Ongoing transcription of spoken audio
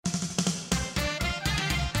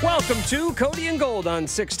Welcome to Cody and Gold on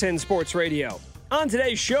 610 Sports Radio. On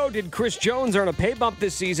today's show, did Chris Jones earn a pay bump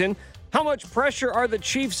this season? How much pressure are the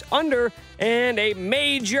Chiefs under? And a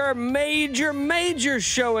major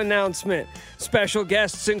show announcement. Special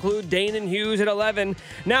guests include Dane and Hughes at 11.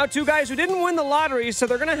 Now, two guys who didn't win the lottery, so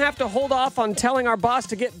they're going to have to hold off on telling our boss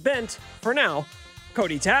to get bent for now.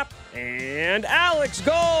 Cody Tapp and Alex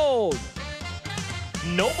Gold.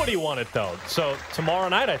 Nobody won it, though. So tomorrow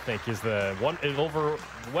night, I think, is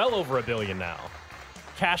well over $1 billion now.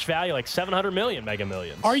 Cash value like 700 million, Mega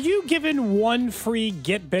Millions. Are you giving one free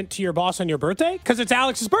get bent to your boss on your birthday? Because it's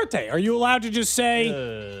Alex's birthday. Are you allowed to just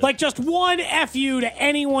say, just one F you to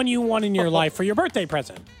anyone you want in your life for your birthday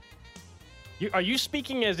present? Are you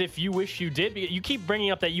speaking as if you wish you did? You keep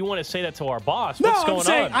bringing up that you want to say that to our boss. What's going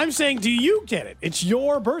on? I'm saying, do you get it? It's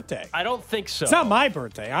your birthday. I don't think so. It's not my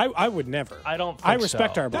birthday. I would never. I don't think I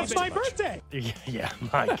respect so. our boss. That's my birthday. Yeah,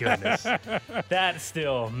 my goodness. That's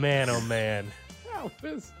still, man, oh, man.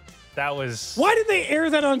 That was. Why did they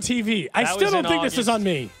air that on TV? I still don't think this is on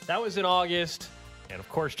me. That was in August. And, of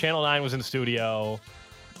course, Channel 9 was in the studio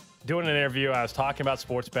doing an interview. I was talking about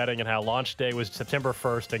sports betting and how launch day was September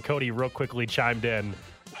 1st. And Cody real quickly chimed in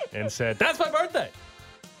and said, "That's my birthday."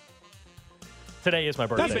 Today is my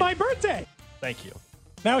birthday. That's my birthday. Thank you.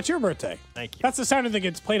 Now it's your birthday. Thank you. That's the sound that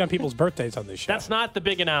gets played on people's birthdays on this show. That's not the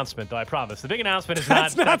big announcement, though, I promise. The big announcement is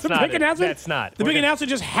That's not the big announcement? That's not. The big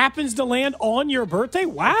announcement just happens to land on your birthday?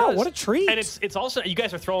 Wow, what a treat. And it's also, you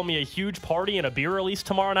guys are throwing me a huge party and a beer release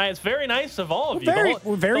tomorrow night. It's very nice of all of you.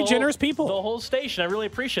 We're very generous people. The whole station. I really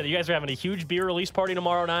appreciate it. You guys are having a huge beer release party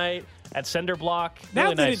tomorrow night at Cinder Block.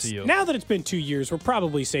 Really nice of you. Now that it's been 2 years, we're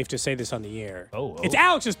probably safe to say this on the air. Oh. It's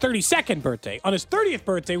Alex's 32nd birthday. On his 30th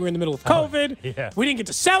birthday, we were in the middle of COVID. Yeah. We didn't get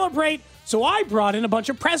to celebrate, so I brought in a bunch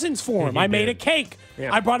of presents for him. I made a cake.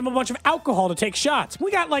 Yeah. I brought him a bunch of alcohol to take shots.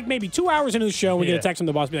 We got maybe 2 hours into the show, and we get a text from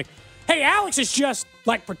the boss be like, "Hey, Alex is just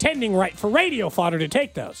pretending right for radio fodder to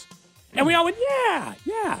take those." And we all went, yeah.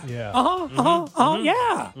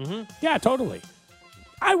 Yeah, totally.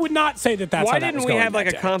 I would not say that's Why how that didn't was we going have that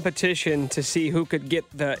a day. competition to see who could get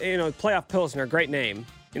the, Playoff Pilsner, great name,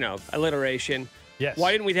 alliteration. Yes.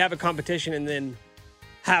 Why didn't we have a competition and then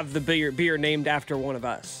have the beer named after one of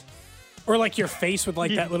us? Or your face with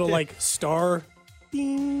that little star,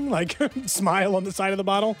 ding, smile on the side of the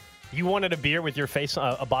bottle. You wanted a beer with your face,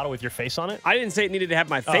 a bottle with your face on it? I didn't say it needed to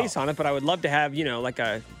have my face on it, but I would love to have,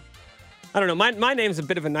 I don't know. My name's a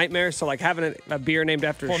bit of a nightmare, so having a beer named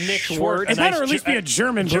after Nick Schwartz. It better at least be a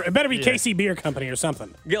German brew. It better be KC Beer Company or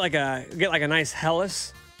something. Get like a nice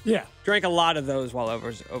Helles. Yeah. Drank a lot of those while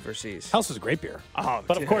overseas. Helles is a great beer. Oh,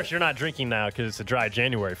 But, of course, you're not drinking now because it's a dry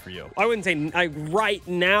January for you. I wouldn't say right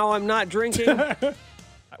now I'm not drinking.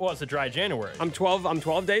 Well, it's a dry January. I'm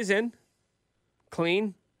 12 days in.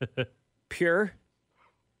 Clean. Pure.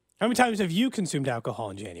 How many times have you consumed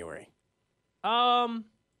alcohol in January?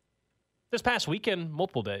 This past weekend,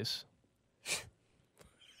 multiple days.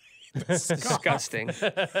 Disgusting.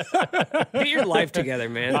 Get your life together,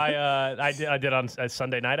 man. I did on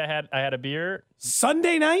Sunday night. I had a beer.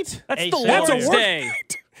 Sunday night? That's a the Lord's Lord's work Day.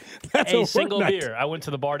 night. That's A work single night. beer. I went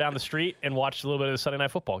to the bar down the street and watched a little bit of the Sunday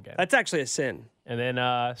night football game. That's actually a sin. And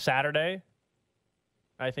then Saturday,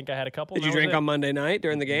 I think I had a couple. Did you drink on Monday night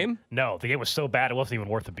during the game? No, the game was so bad it wasn't even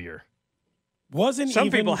worth a beer.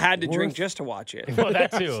 Some people had to drink just to watch it. Well,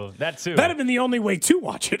 that too. That'd have been the only way to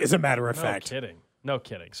watch it, as a matter of fact. No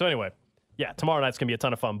kidding. So anyway, yeah, tomorrow night's going to be a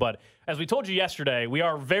ton of fun. But as we told you yesterday, we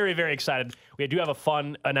are very, very excited. We do have a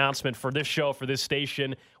fun announcement for this show, for this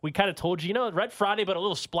station. We kind of told you, Red Friday, but a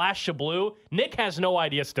little splash of blue. Nick has no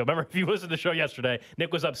idea still. Remember, if you listened to the show yesterday,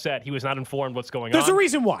 Nick was upset. He was not informed what's going on. There's a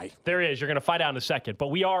reason why. There is. You're going to find out in a second. But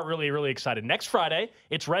we are really, really excited. Next Friday,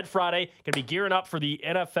 it's Red Friday. Going to be gearing up for the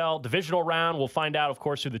NFL divisional round. We'll find out, of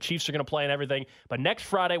course, who the Chiefs are going to play and everything. But next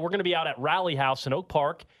Friday, we're going to be out at Rally House in Oak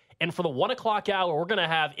Park. And for the 1 o'clock hour, we're going to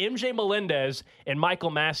have MJ Melendez and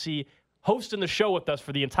Michael Massey hosting the show with us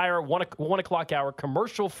for the entire 1 o'clock hour,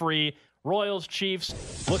 commercial-free, Royals,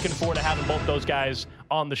 Chiefs. Looking forward to having both those guys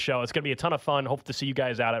on the show. It's going to be a ton of fun. Hope to see you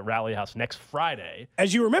guys out at Rally House next Friday.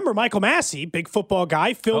 As you remember, Michael Massey, big football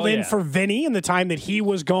guy, filled in for Vinny in the time that he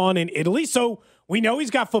was gone in Italy. So we know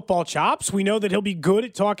he's got football chops. We know that he'll be good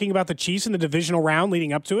at talking about the Chiefs in the divisional round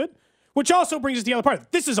leading up to it, which also brings us to the other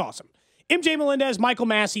part. This is awesome. MJ Melendez, Michael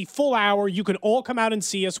Massey, full hour. You can all come out and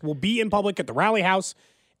see us. We'll be in public at the Rally House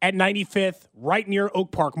at 95th, right near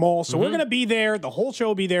Oak Park Mall. So we're going to be there. The whole show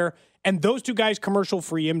will be there. And those two guys,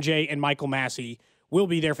 commercial-free, MJ and Michael Massey, will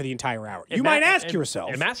be there for the entire hour. You might ask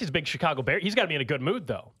yourself. And Massey's a big Chicago Bear. He's got to be in a good mood,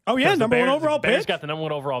 though. Oh, yeah, number one overall pick. He's got the number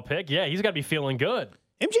one overall pick. Yeah, he's got to be feeling good.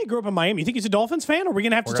 MJ grew up in Miami. You think he's a Dolphins fan? Are we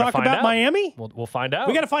going to have to talk about out. Miami? We'll find out.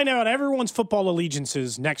 We got to find out everyone's football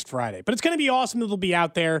allegiances next Friday. But it's going to be awesome that they'll be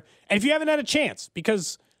out there. And if you haven't had a chance,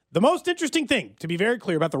 because the most interesting thing, to be very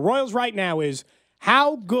clear, about the Royals right now is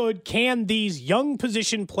how good can these young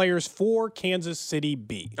position players for Kansas City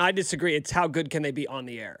be? I disagree. It's how good can they be on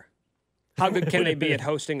the air? How good can they be at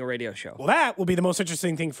hosting a radio show? Well, that will be the most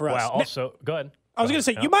interesting thing for us. Well, also, go ahead. I was going to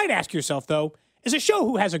say, you might ask yourself, though, as a show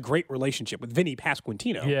who has a great relationship with Vinny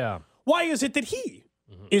Pasquantino, why is it that he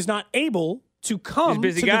is not able to come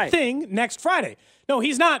to the thing next Friday? No,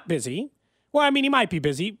 he's not busy. Well, I mean, he might be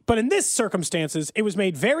busy, but in this circumstances, it was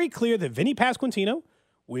made very clear that Vinny Pasquantino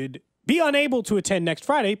would be unable to attend next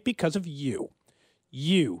Friday because of you.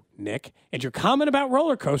 You, Nick, and your comment about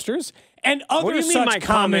roller coasters and other such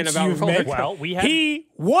comments you've made. Well, he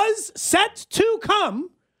was set to come.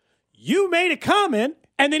 You made a comment,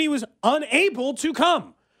 and then he was unable to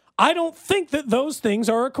come. I don't think that those things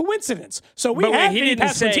are a coincidence. So we have Vinny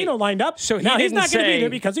Pasquantino lined up. So now he's not going to be there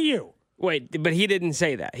because of you. Wait, but he didn't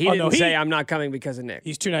say that. He didn't say, I'm not coming because of Nick.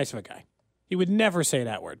 He's too nice of a guy. He would never say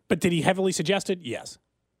that word. But did he heavily suggest it? Yes.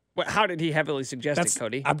 Well, how did he heavily suggest it,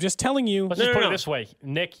 Cody? I'm just telling you. Let's just put it this way.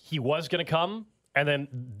 Nick, he was going to come, and then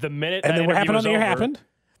the minute that what happened on the air over, happened?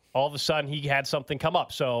 All of a sudden, he had something come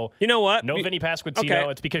up. So you know what? No Vinny Pasquantino.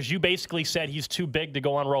 Okay. It's because you basically said he's too big to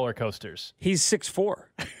go on roller coasters. He's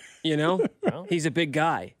 6'4". You know? Well, he's a big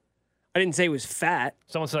guy. I didn't say he was fat.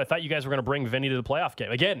 Someone said, I thought you guys were going to bring Vinny to the playoff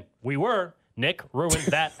game. Again, we were. Nick ruined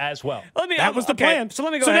that as well. That was the plan. So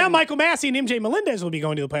let me go ahead. Now Michael Massey and MJ Melendez will be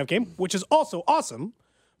going to the playoff game, which is also awesome.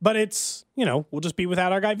 But it's, we'll just be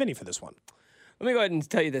without our guy Vinny for this one. Let me go ahead and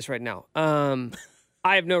tell you this right now.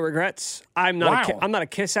 I have no regrets. I'm not a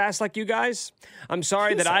kiss ass like you guys. I'm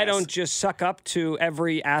sorry that I don't just suck up to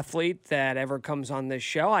every athlete that ever comes on this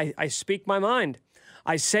show. I speak my mind.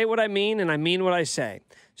 I say what I mean, and I mean what I say.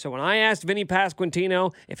 So when I asked Vinny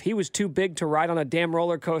Pasquantino if he was too big to ride on a damn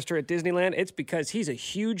roller coaster at Disneyland, it's because he's a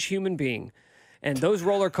huge human being. And those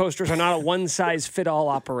roller coasters are not a one-size-fit-all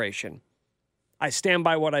operation. I stand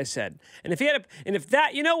by what I said. And if that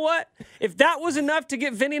was enough to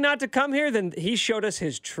get Vinny not to come here, then he showed us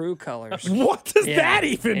his true colors. What does that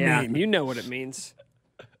even mean? You know what it means.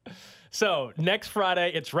 So next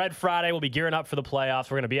Friday, it's Red Friday. We'll be gearing up for the playoffs.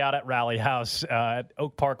 We're going to be out at Rally House at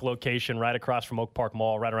Oak Park location, right across from Oak Park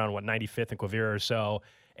Mall, right around 95th and Quivira or so.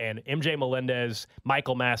 And MJ Melendez,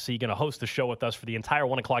 Michael Massey, going to host the show with us for the entire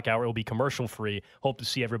 1 o'clock hour. It will be commercial-free. Hope to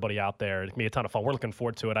see everybody out there. It's going to be a ton of fun. We're looking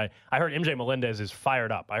forward to it. I heard MJ Melendez is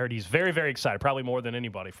fired up. I heard he's very, very excited, probably more than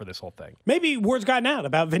anybody for this whole thing. Maybe word's gotten out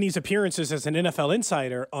about Vinny's appearances as an NFL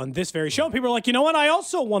insider on this very show. People are like, you know what? I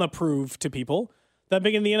also want to prove to people that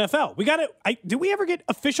big in the NFL. Did we ever get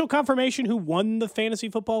official confirmation who won the Fantasy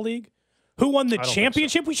Football League? Who won the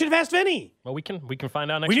championship? So. We should have asked Vinny. Well, we can find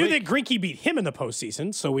out next week. We knew that Greinke beat him in the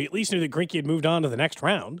postseason, so we at least knew that Greinke had moved on to the next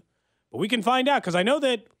round. But we can find out, because I know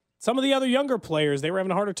that some of the other younger players, they were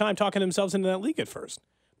having a harder time talking themselves into that league at first.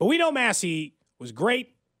 But we know Massey was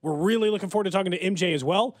great. We're really looking forward to talking to MJ as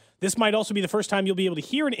well. This might also be the first time you'll be able to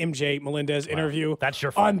hear an MJ Melendez interview That's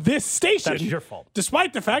your fault. On this station. That's your fault.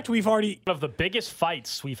 Despite the fact we've already... One of the biggest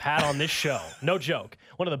fights we've had on this show, no joke,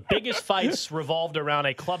 one of the biggest fights revolved around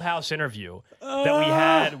a clubhouse interview that we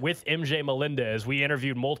had with MJ Melendez. We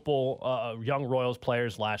interviewed multiple young Royals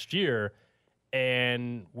players last year,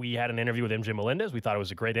 and we had an interview with MJ Melendez. We thought it was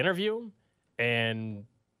a great interview, and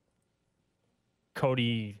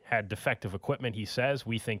Cody had defective equipment, he says.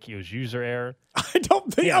 We think it was user error. I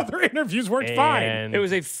don't think other interviews worked fine. It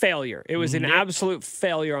was a failure. It was an absolute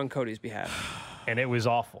failure on Cody's behalf. And it was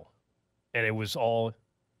awful. And it was all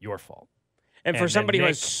your fault. And for somebody who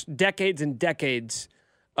has decades and decades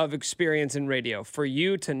of experience in radio, for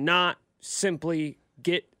you to not simply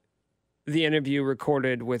get the interview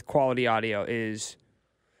recorded with quality audio is...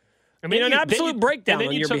 an absolute breakdown on your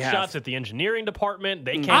behalf. And then you took shots at the engineering department.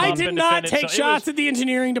 They came I did not take shots at the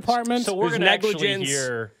engineering department. So we're going to actually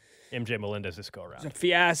hear MJ Melendez this go around. It's a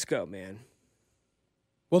fiasco, man.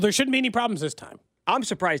 Well, there shouldn't be any problems this time. I'm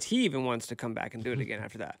surprised he even wants to come back and do it again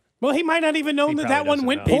after that. Well, he might not even know that one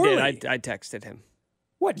went poorly. He did. I texted him.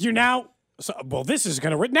 What? You're now... this is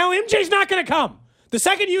going to... Now MJ's not going to come. The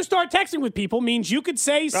second you start texting with people means you could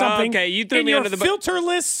say something you threw in me your under the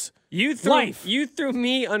filterless... You threw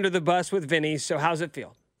me under the bus with Vinny, so how's it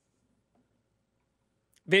feel?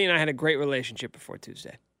 Vinny and I had a great relationship before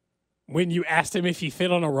Tuesday. When you asked him if he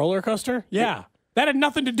fit on a roller coaster? Yeah. That had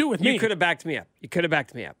nothing to do with me. You could have backed me up.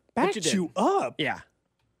 Backed you up? Yeah.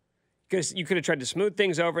 Because you could have tried to smooth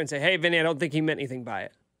things over and say, hey, Vinny, I don't think he meant anything by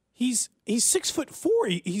it. He's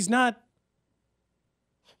 6'4". He's not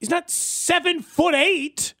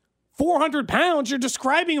 7'8", 400 pounds. You're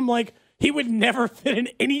describing him like he would never fit in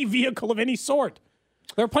any vehicle of any sort.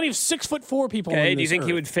 There are plenty of 6'4" people. Okay, on do you this think he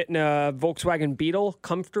earth. would fit in a Volkswagen Beetle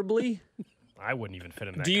comfortably? I wouldn't even fit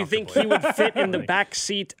in that. Do you think he would fit in the back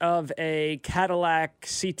seat of a Cadillac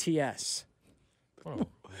CTS? Oh,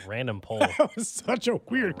 random poll. That was such a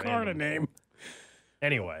weird car to name.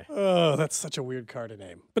 Anyway. Oh, that's such a weird car to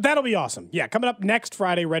name. But that'll be awesome. Yeah, coming up next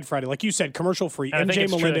Friday, Red Friday. Like you said, commercial free. And I think MJ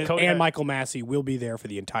it's true that Melendez Cody- and Michael Massey will be there for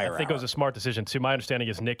the entire I think hour. it was a smart decision, too. My understanding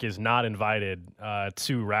is Nick is not invited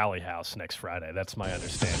to Rally House next Friday. That's my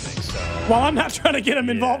understanding. So Well, I'm not trying to get him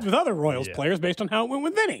involved with other Royals players based on how it went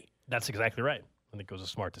with Vinny. that's exactly right. I think it was a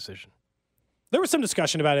smart decision. There was some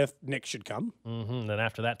discussion about if Nick should come. Mm-hmm. Then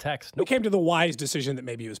after that text, We came to the wise decision that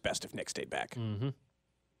maybe it was best if Nick stayed back.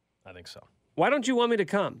 I think so. Why don't you want me to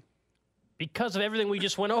come? Because of everything we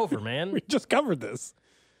just went over, man. We just covered this.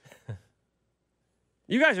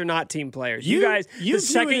 You guys are not team players. You- You guys, you the view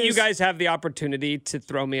second it you as- guys have the opportunity to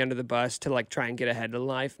throw me under the bus to like try and get ahead in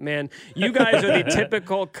life, man, you guys are the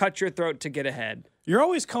typical cut your throat to get ahead. You're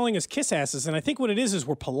always calling us kiss asses, and I think what it is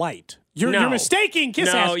we're polite. You're No. mistaking kiss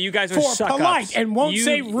ass No, you guys are for suck-ups. polite and won't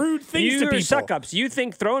say rude things to You people. are suck-ups. You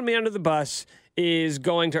think throwing me under the bus is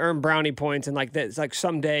going to earn brownie points and like this, like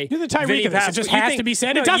someday. You're the Tyreek Vinny of this. It Pasqu- just you has think- to be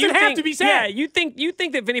said. No, It doesn't you have think- to be said. Yeah, you think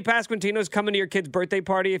that Vinny Pasquantino's coming to your kid's birthday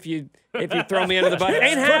party if you throw me under the bus?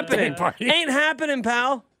 Ain't happening. party. Ain't happening,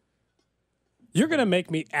 pal. You're going to make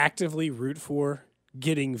me actively root for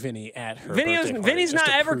getting Vinny at her birthday party. Vinny's just not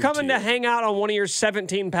to ever prove coming to you. hang out on one of your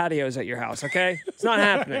 17 patios at your house, okay? It's not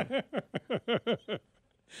happening.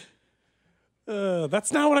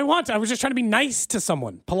 That's not what I want. I was just trying to be nice to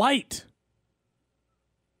someone, polite.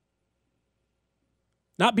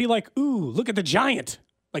 Not be like, ooh, look at the giant.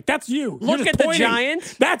 Like, that's you. You're Look just at the pointing.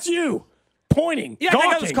 giant? That's you. Pointing. Yeah, I think I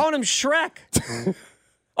was gawking. calling him Shrek.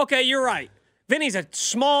 Okay, you're right. Vinny's a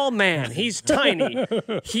small man. He's tiny.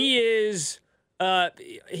 He is what's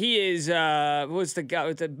the guy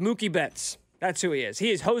with the Mookie Betts? That's who he is.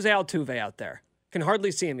 He is Jose Altuve out there. Can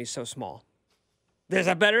hardly see him. He's so small. Is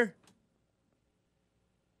that better?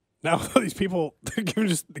 Now, these people, they're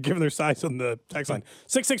giving their size on the text line.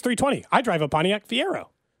 66320. I drive a Pontiac Fiero.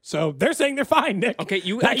 So they're saying they're fine, Nick. Okay,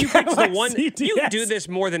 you That picked the Cadillac one. You CTS. do this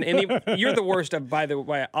more than any. You're the worst of, by the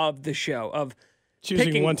way, of the show of Choosing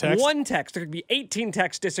picking one text. One text. There could be 18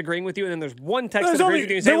 texts disagreeing with you, and then there's one text There's that only, agrees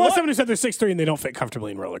with you. And there say, was "Look." someone who said they're 6'3" and they don't fit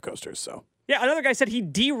comfortably in roller coasters. So Yeah, another guy said he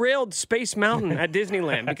derailed Space Mountain at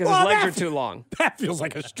Disneyland because Well, his legs that- are too long. that feels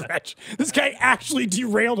like a stretch. This guy actually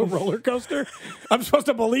derailed a roller coaster. I'm supposed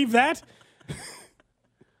to believe that?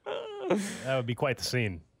 That would be quite the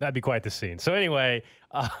scene. That'd be quite the scene. So anyway,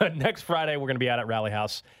 next Friday we're going to be out at Rally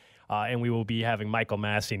House, and we will be having Michael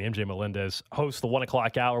Massey and MJ Melendez host the 1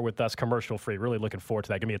 o'clock hour with us, commercial free. Really looking forward to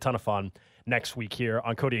that. Going to be a ton of fun next week here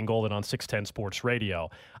on Cody and Golden on 610 Sports Radio.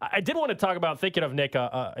 I did want to talk about thinking of Nick,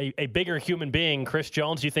 a bigger human being, Chris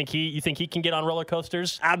Jones. You think he can get on roller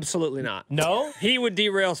coasters? Absolutely not. No. He would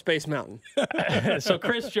derail Space Mountain. So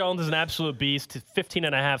Chris Jones is an absolute beast, 15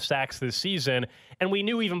 and a half sacks this season. And we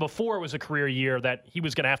knew even before it was a career year that he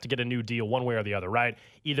was going to have to get a new deal one way or the other, right?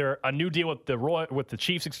 Either a new deal with the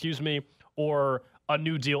Chiefs, or a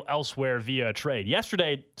new deal elsewhere via a trade.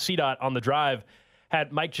 Yesterday, CDOT on the drive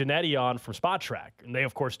had Mike Giannetti on from Spot Track. And they,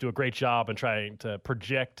 of course, do a great job in trying to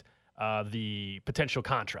project the potential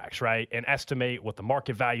contracts, right? And estimate what the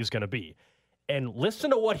market value is going to be. And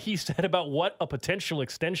listen to what he said about what a potential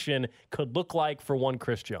extension could look like for one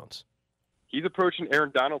Chris Jones. He's approaching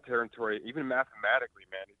Aaron Donald territory, even mathematically,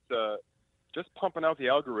 man. It's just pumping out the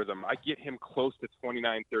algorithm. I get him close to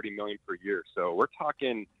 29, 30 million per year. So we're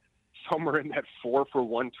talking somewhere in that 4 for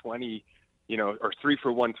 120, or 3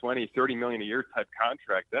 for 120, 30 million a year type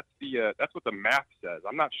contract. That's what the math says.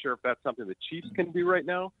 I'm not sure if that's something the Chiefs can do right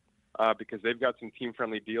now because they've got some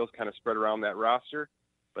team-friendly deals kind of spread around that roster.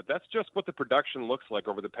 But that's just what the production looks like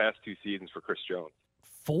over the past 2 seasons for Chris Jones.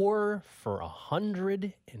 4 for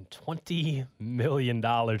 $120 million,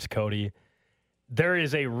 Cody. There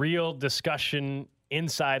is a real discussion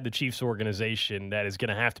inside the Chiefs organization that is going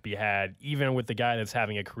to have to be had, even with the guy that's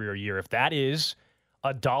having a career year. If that is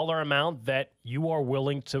a dollar amount that you are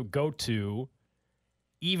willing to go to,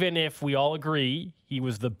 even if we all agree he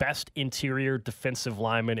was the best interior defensive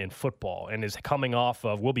lineman in football and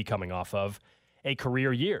will be coming off of a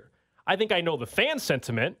career year. I think I know the fan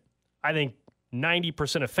sentiment. I think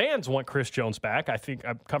 90% of fans want Chris Jones back. I think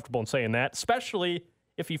I'm comfortable in saying that, especially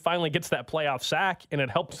if he finally gets that playoff sack and it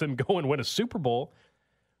helps him go and win a Super Bowl.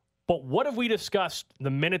 But what have we discussed the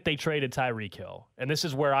minute they traded Tyreek Hill? And this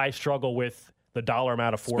is where I struggle with the dollar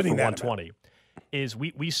amount of 4 for 120. Is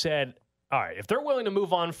we said, all right, if they're willing to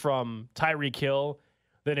move on from Tyreek Hill,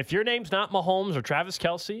 then if your name's not Mahomes or Travis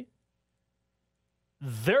Kelce,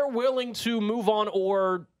 they're willing to move on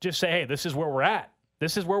or just say, hey, this is where we're at.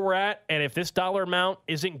 This is where we're at, and if this dollar amount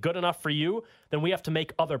isn't good enough for you, then we have to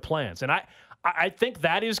make other plans. And I think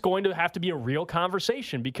that is going to have to be a real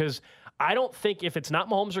conversation, because I don't think if it's not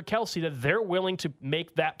Mahomes or Kelce that they're willing to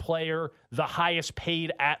make that player the highest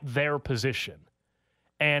paid at their position.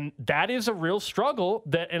 And that is a real struggle,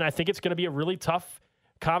 and I think it's going to be a really tough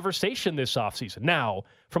conversation this offseason. Now,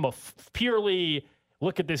 from a purely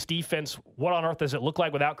look at this defense, what on earth does it look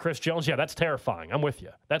like without Chris Jones? Yeah, that's terrifying. I'm with you.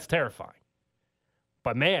 That's terrifying.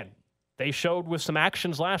 But, man, they showed with some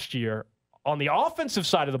actions last year on the offensive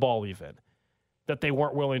side of the ball even that they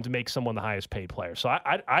weren't willing to make someone the highest paid player. So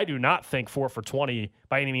I do not think 4 for $20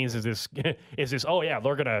 by any means is this oh, yeah,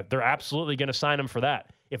 they're absolutely going to sign him for that.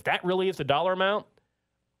 If that really is the dollar amount,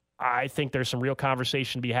 I think there's some real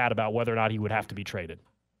conversation to be had about whether or not he would have to be traded.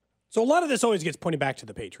 So a lot of this always gets pointed back to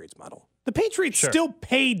the Patriots model. The Patriots still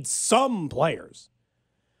paid some players.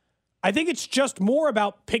 I think it's just more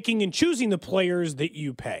about picking and choosing the players that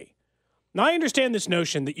you pay. Now, I understand this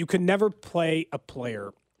notion that you can never play a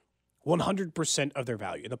player 100% of their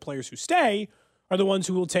value. The players who stay are the ones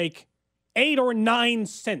who will take 8 or 9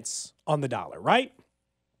 cents on the dollar, right?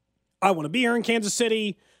 I want to be here in Kansas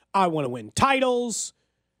City. I want to win titles.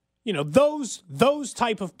 You know, those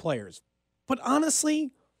type of players. But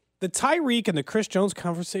honestly, the Tyreek and the Chris Jones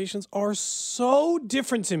conversations are so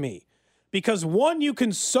different to me. Because one, you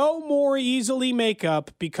can so more easily make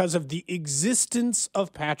up because of the existence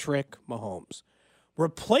of Patrick Mahomes.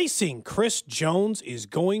 Replacing Chris Jones is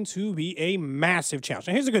going to be a massive challenge.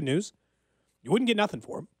 Now, here's the good news. You wouldn't get nothing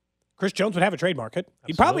for him. Chris Jones would have a trade market. Absolutely.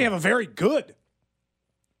 He'd probably have a very good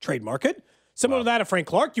trade market. Similar to that of Frank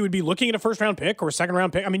Clark, you would be looking at a first-round pick or a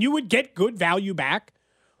second-round pick. I mean, you would get good value back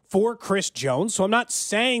for Chris Jones. So I'm not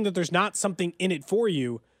saying that there's not something in it for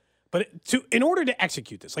you. But in order to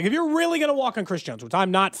execute this, like if you're really going to walk on Chris Jones, which I'm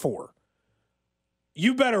not for,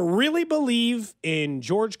 you better really believe in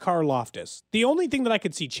George Karlaftis. The only thing that I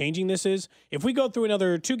could see changing this is if we go through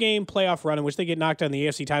another 2-game playoff run in which they get knocked out in the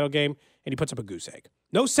AFC title game and he puts up a goose egg.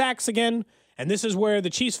 No sacks again. And this is where the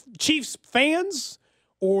Chiefs fans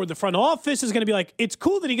or the front office is going to be like, it's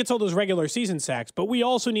cool that he gets all those regular season sacks, but we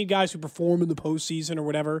also need guys who perform in the postseason or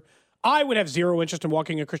whatever. I would have zero interest in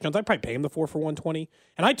walking a Chris Jones. I'd probably pay him the 4 for $120.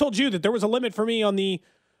 And I told you that there was a limit for me on the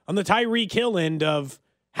Tyreek Hill end of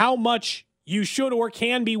how much you should or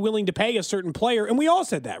can be willing to pay a certain player. And we all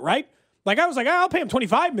said that, right? Like I was like, I'll pay him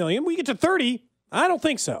 $25 million. We get to 30. I don't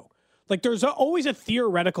think so. Like there's always a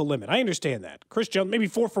theoretical limit. I understand that. Chris Jones, maybe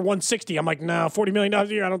 4 for $160. I'm like, no, $40 million a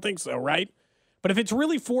year. I don't think so, right? But if it's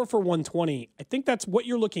really 4 for $120, I think that's what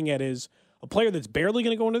you're looking at is a player that's barely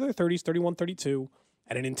going to go into their 30s, 31, 32,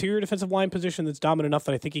 at an interior defensive line position that's dominant enough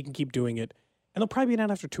that I think he can keep doing it. And they'll probably be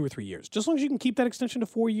down after 2 or 3 years. Just as long as you can keep that extension to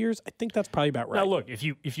 4 years, I think that's probably about right. Now, look, if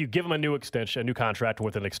you give him a new contract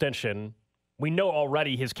with an extension, we know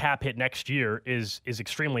already his cap hit next year is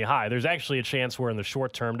extremely high. There's actually a chance where in the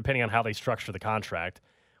short term, depending on how they structure the contract,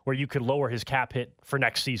 where you could lower his cap hit for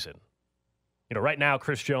next season. You know, right now,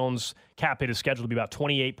 Chris Jones' cap hit is scheduled to be about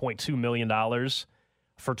 $28.2 million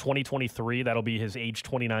for 2023. That'll be his age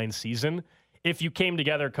 29 season. If you came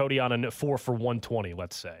together, Cody, on a 4 for $120,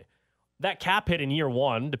 let's say, that cap hit in year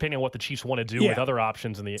one, depending on what the Chiefs want to do with other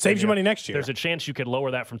options in the saves you money next year. There's a chance you could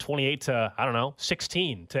lower that from 28 to, I don't know,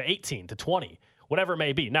 16 to 18 to 20, whatever it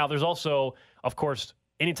may be. Now, there's also, of course,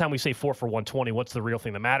 anytime we say 4 for $120, what's the real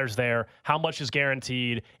thing that matters there? How much is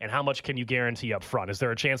guaranteed, and how much can you guarantee up front? Is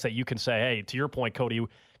there a chance that you can say, hey, to your point, Cody,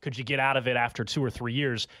 could you get out of it after 2 or 3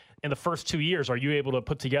 years? In the first 2 years, are you able to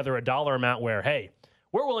put together a dollar amount where, hey,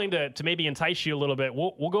 we're willing to maybe entice you a little bit.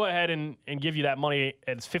 We'll go ahead and give you that money.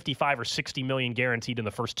 It's $55 or $60 million guaranteed in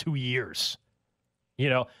the first 2 years. You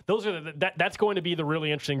know, those are that's going to be the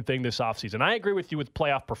really interesting thing this offseason. I agree with you with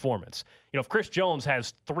playoff performance. You know, if Chris Jones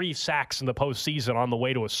has 3 sacks in the postseason on the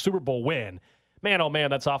way to a Super Bowl win, man, oh man,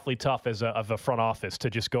 that's awfully tough as a front office to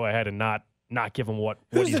just go ahead and not give him what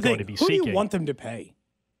he's going to be seeking. Who do you want them to pay?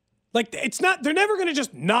 Like, it's not, they're never going to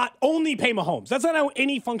just not only pay Mahomes. That's not how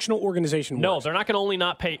any functional organization works. No, they're not going to only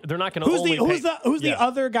not pay. They're not going to only pay. Who's the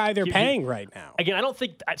other guy they're paying right now? Again, I don't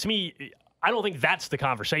think, to me, I don't think that's the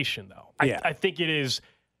conversation, though. I think it is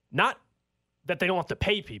not that they don't have to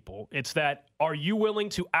pay people. It's that, are you willing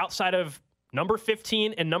to, outside of number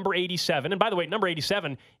 15 and number 87, and by the way, number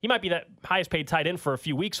 87, he might be that highest paid tight end for a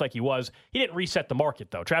few weeks like he was. He didn't reset the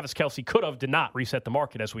market, though. Travis Kelce did not reset the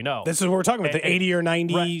market, as we know. This is what we're talking about, the 80 or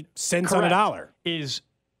 90 cents on a dollar. Is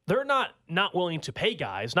they're not willing to pay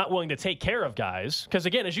guys, not willing to take care of guys. Because,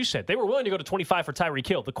 again, as you said, they were willing to go to 25 for Tyreek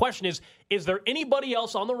Hill. The question is there anybody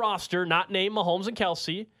else on the roster, not named Mahomes and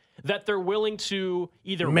Kelsey, that they're willing to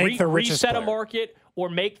either reset a market or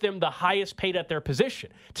make them the highest paid at their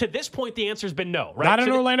position? To this point, the answer's been no. Right? Not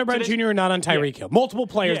on Orlando Brown Jr. or not on Tyreek Hill. Multiple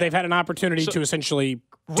players, they've had an opportunity to essentially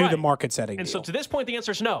do the market setting And deal. so to this point, the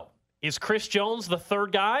answer is no. Is Chris Jones the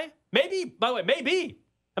third guy? Maybe. By the way, maybe.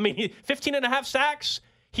 I mean, 15 and a half sacks.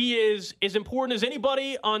 He is as important as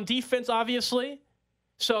anybody on defense, obviously.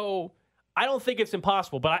 So I don't think it's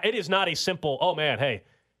impossible, but it is not a simple, oh, man, hey,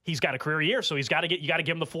 he's got a career year, so you got to give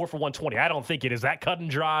him the 4 for 120. I don't think it is that cut and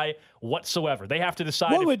dry whatsoever. They have to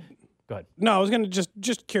decide. Go ahead. No, I was going to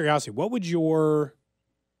just curiosity. What would your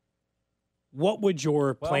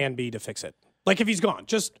plan be to fix it? Like if he's gone,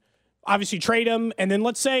 just obviously trade him, and then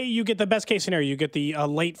let's say you get the best case scenario, you get the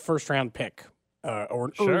late first round pick or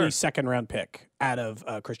an early second round pick out of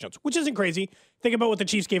Chris Jones, which isn't crazy. Think about what the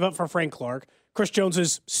Chiefs gave up for Frank Clark. Chris Jones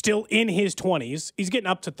is still in his 20s. He's getting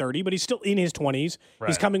up to 30, but he's still in his 20s. Right.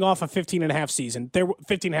 He's coming off a 15 and a half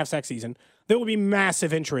sack season. There will be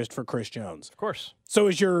massive interest for Chris Jones. Of course. So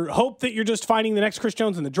is your hope that you're just finding the next Chris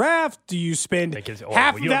Jones in the draft? Do you spend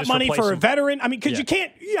half of that money for a veteran? I mean, because you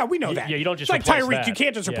can't. Yeah, we know that. Yeah, you don't just it's like Tyreek. That. You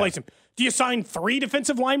can't just replace him. Do you sign 3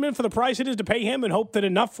 defensive linemen for the price it is to pay him and hope that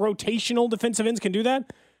enough rotational defensive ends can do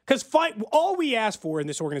that? Because all we ask for in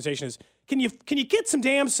this organization is, can you get some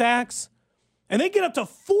damn sacks? And they get up to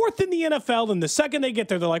 4th in the NFL, and the second they get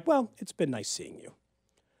there, they're like, well, it's been nice seeing you.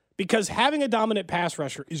 Because having a dominant pass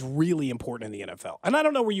rusher is really important in the NFL. And I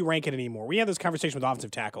don't know where you rank it anymore. We had this conversation with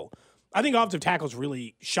offensive tackle. I think offensive tackle is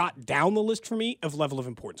really shot down the list for me of level of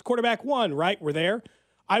importance. Quarterback 1, right? We're there.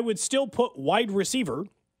 I would still put wide receiver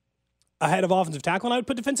ahead of offensive tackle, and I would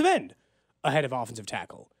put defensive end ahead of offensive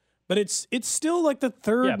tackle. But it's still like the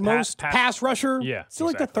third most pass rusher. Yeah, still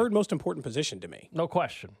like the third most important position to me. No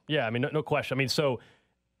question. Yeah, I mean, no question. I mean, so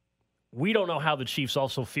we don't know how the Chiefs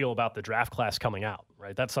also feel about the draft class coming out,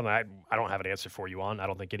 right? That's something I don't have an answer for you on. I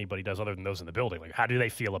don't think anybody does other than those in the building. Like, how do they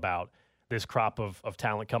feel about this crop of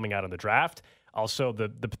talent coming out in the draft? Also, the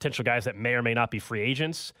potential guys that may or may not be free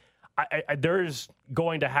agents. There's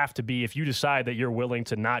going to have to be, if you decide that you're willing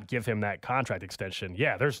to not give him that contract extension,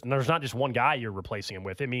 there's not just one guy you're replacing him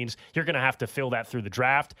with. It means you're going to have to fill that through the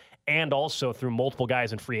draft and also through multiple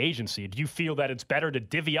guys in free agency. Do you feel that it's better to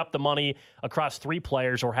divvy up the money across 3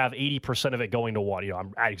 players or have 80% of it going to one?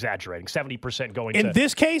 I'm exaggerating. 70% going to... In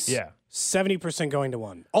this case, 70% going to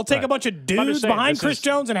one. I'll take a bunch of dudes behind Chris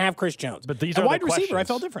Jones and have Chris Jones. But these are wide the receiver, I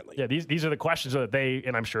felt differently. Yeah, these are the questions that they,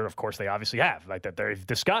 and I'm sure, of course, they obviously have, like that they've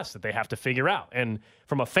discussed, that they have to figure out. And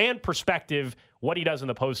from a fan perspective, what he does in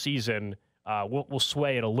the postseason will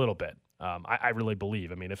sway it a little bit. I really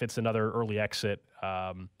believe. I mean, if it's another early exit.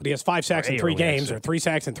 But he has 5 sacks in 3 games or 3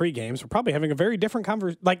 sacks in 3 games. We're probably having a very different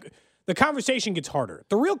conversation. Like, the conversation gets harder.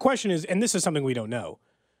 The real question is, and this is something we don't know,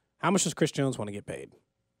 how much does Chris Jones want to get paid?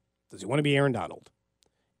 Does he want to be Aaron Donald?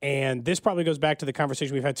 And this probably goes back to the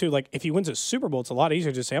conversation we've had, too. Like, if he wins a Super Bowl, it's a lot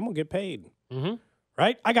easier to say, I'm going to get paid. Mm-hmm.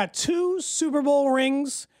 Right? I got 2 Super Bowl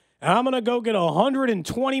rings, and I'm going to go get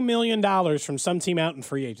 $120 million from some team out in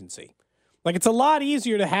free agency. Like, it's a lot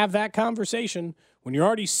easier to have that conversation when you're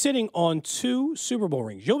already sitting on 2 Super Bowl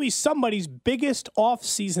rings. You'll be somebody's biggest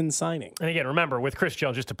off-season signing. And again, remember, with Chris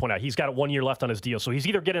Jones, just to point out, he's got 1 year left on his deal, so he's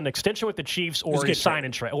either getting an extension with the Chiefs or a sign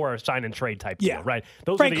and trade type deal, right?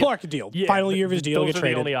 Frank Clark deal, final year of his deal. Those are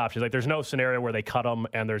the only options. Like, there's no scenario where they cut him,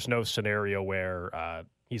 and there's no scenario where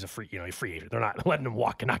he's a free agent. They're not letting him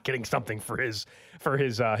walk and not getting something for his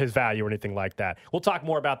value or anything like that. We'll talk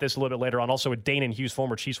more about this a little bit later on. Also, with Danan Hughes,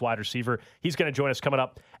 former Chiefs wide receiver, he's going to join us coming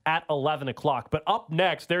up at 11 o'clock. But up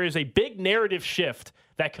next, there is a big narrative shift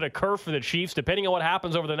that could occur for the Chiefs depending on what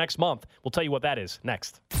happens over the next month. We'll tell you what that is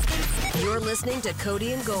next. You're listening to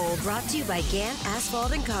Cody and Gold, brought to you by Gann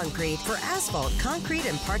Asphalt and Concrete. For asphalt, concrete,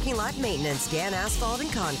 and parking lot maintenance, Gann Asphalt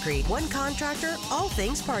and Concrete. One contractor, all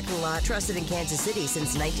things parking lot. Trusted in Kansas City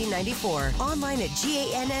since 1994. Online at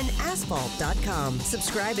GANNasphalt.com.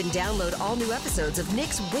 Subscribe and download all new episodes of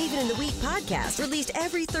Nick's Wavin' in the Week podcast, released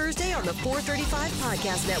every Thursday on the 435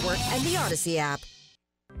 Podcast Network and the Odyssey app.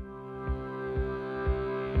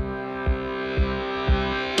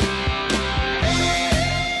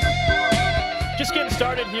 Just getting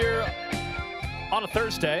started here on a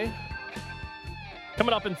Thursday.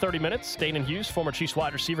 Coming up in 30 minutes, Danan Hughes, former Chiefs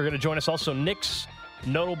wide receiver, going to join us. Also, Nick's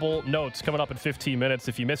notable notes coming up in 15 minutes.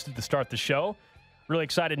 If you missed it to start the show, really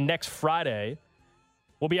excited. Next Friday,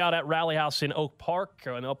 we'll be out at Rally House in Oak Park,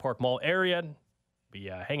 or in the Oak Park Mall area. Be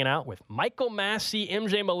hanging out with Michael Massey,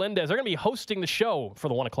 MJ Melendez. They're going to be hosting the show for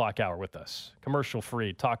the 1 o'clock hour with us. Commercial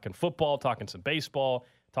free, talking football, talking some baseball,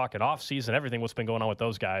 talking offseason, everything what's been going on with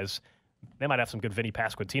those guys. They might have some good Vinny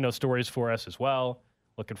Pasquantino stories for us as well.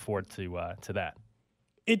 Looking forward to that.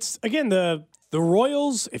 It's, again, the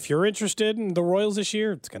Royals, if you're interested in the Royals this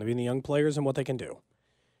year, it's going to be in the young players and what they can do.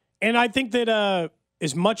 And I think that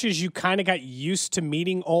as much as you kind of got used to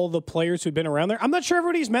meeting all the players who've been around there, I'm not sure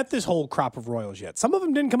everybody's met this whole crop of Royals yet. Some of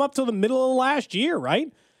them didn't come up till the middle of last year, right?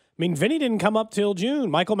 I mean, Vinny didn't come up till June.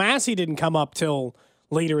 Michael Massey didn't come up till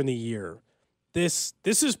later in the year. This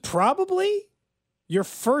is probably your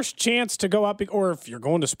first chance to go up, or if you're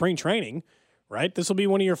going to spring training, right? This will be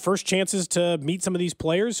one of your first chances to meet some of these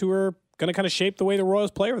players who are going to kind of shape the way the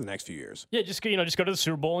Royals play over the next few years. Yeah, just go to the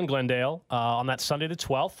Super Bowl in Glendale on that Sunday the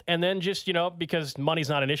 12th, and then just because money's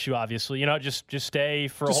not an issue, obviously, just stay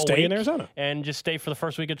for a whole week. Stay in Arizona and just stay for the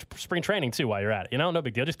first week of spring training too while you're at it. No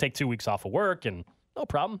big deal. Just take 2 weeks off of work and no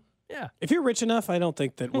problem. Yeah. If you're rich enough, I don't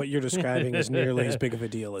think that what you're describing is nearly as big of a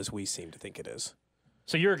deal as we seem to think it is.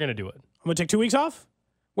 So you're going to do it? I'm going to take 2 weeks off.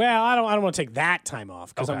 Well, I don't want to take that time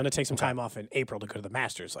off because I'm going to take some time off in April to go to the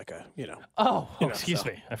Masters, Excuse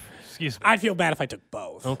me. I'd feel bad if I took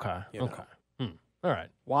both. Okay. All right.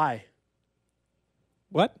 Why?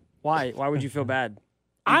 What? Why would you feel bad?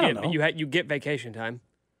 I don't know. You get vacation time.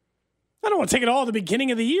 I don't want to take it all at the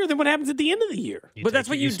beginning of the year. Then what happens at the end of the year? But that's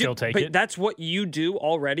what you do. Still take but it? that's what you do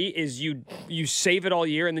already. Is you save it all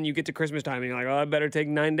year and then you get to Christmas time and you're like, oh, I better take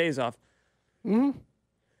 9 days off. Mm-hmm.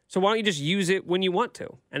 So why don't you just use it when you want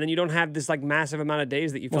to, and then you don't have this massive amount of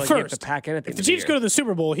days that you feel like you have to pack in at the end If of the Chiefs year. go to the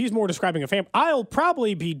Super Bowl, he's more describing a family. I'll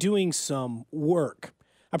probably be doing some work.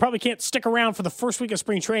 I probably can't stick around for the first week of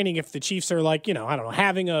spring training if the Chiefs are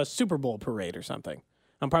having a Super Bowl parade or something.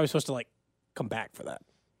 I'm probably supposed to come back for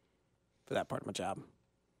that part of my job.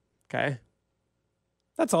 Okay.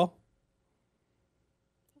 That's all.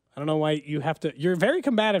 I don't know why you have to. You're very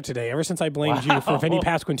combative today. Ever since I blamed you for Vinny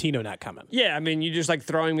Pasquantino not coming. Yeah, I mean, you just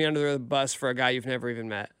throwing me under the bus for a guy you've never even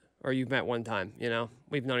met, or you've met one time.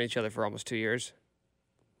 We've known each other for almost 2 years.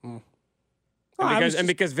 And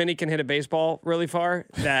because Vinny can hit a baseball really far,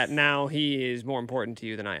 that now he is more important to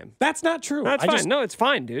you than I am. That's not true. That's fine. No, it's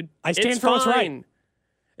fine, dude. I stand for what's right.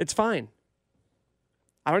 It's fine.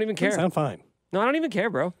 I don't even care. Sound fine. No, I don't even care,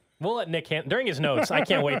 bro. We'll let Nick during his notes. I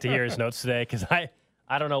can't wait to hear his notes today because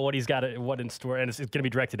I don't know what he's got what in store, and it's going to be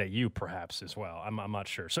directed at you perhaps as well. I'm not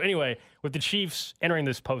sure. So anyway, with the Chiefs entering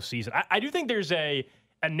this postseason, I do think there's a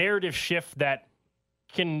narrative shift that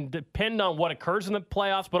can depend on what occurs in the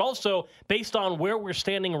playoffs, but also based on where we're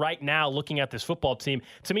standing right now looking at this football team.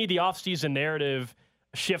 To me, the offseason narrative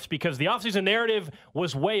shifts because the offseason narrative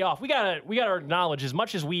was way off. We gotta acknowledge, as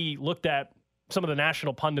much as we looked at some of the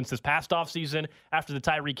national pundits this past offseason after the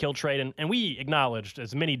Tyreek Hill trade, and we acknowledged,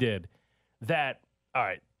 as many did, that all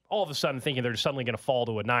right, all of a sudden thinking they're suddenly going to fall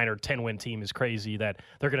to a 9 or 10 win team is crazy, that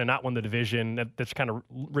they're going to not win the division. That's kind of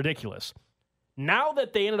ridiculous. Now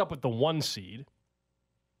that they ended up with the 1 seed,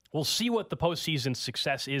 we'll see what the postseason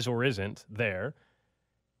success is or isn't there.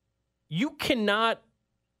 You cannot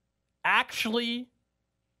actually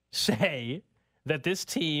say that this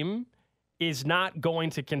team is not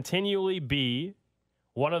going to continually be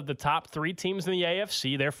one of the top 3 teams in the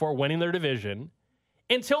AFC, therefore winning their division,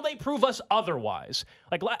 until they prove us otherwise.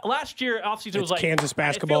 Like last year, offseason was like Kansas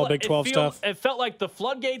basketball, Big 12 stuff. It felt like the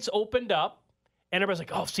floodgates opened up, and everybody's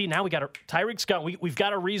like, "Oh, see, now we got Tyreek's gone. We've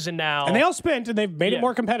got a reason now." And they all spent, and they've made it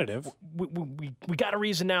more competitive. We got a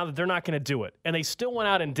reason now that they're not going to do it, and they still went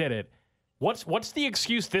out and did it. What's the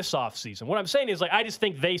excuse this offseason? What I'm saying is, I just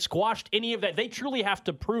think they squashed any of that. They truly have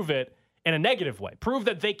to prove it in a negative way. Prove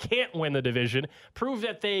that they can't win the division. Prove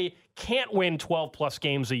that they can't win 12-plus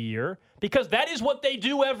games a year, because that is what they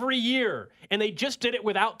do every year, and they just did it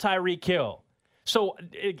without Tyreek Hill. So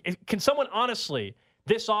can someone honestly,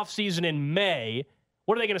 this offseason in May,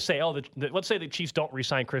 what are they going to say? Let's say the Chiefs don't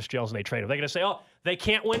re-sign Chris Jones and they trade him. They're going to say, they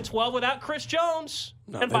can't win 12 without Chris Jones.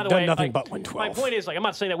 No, and by the way, nothing but win 12. My point is, I'm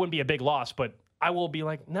not saying that wouldn't be a big loss, but I will be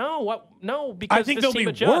like, no, because I think this they'll team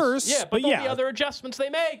be adjusts. worse. Yeah, but there'll be other adjustments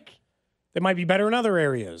they make. They might be better in other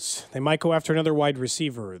areas. They might go after another wide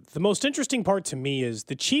receiver. The most interesting part to me is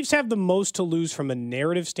the Chiefs have the most to lose from a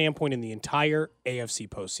narrative standpoint in the entire AFC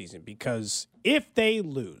postseason, because if they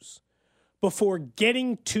lose before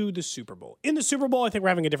getting to the Super Bowl, in the Super Bowl, I think we're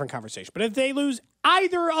having a different conversation. But if they lose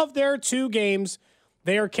either of their 2 games,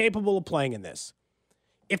 they are capable of playing in this.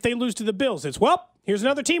 If they lose to the Bills, it's, here's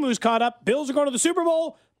another team who's caught up. Bills are going to the Super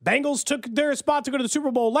Bowl. Bengals took their spot to go to the Super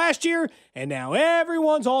Bowl last year, and now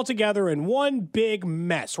everyone's all together in one big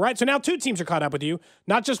mess, right? So now 2 teams are caught up with you.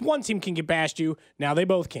 Not just one team can get past you. Now they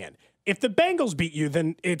both can. If the Bengals beat you,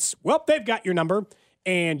 then it's, well, they've got your number,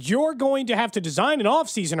 and you're going to have to design an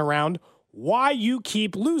offseason around why you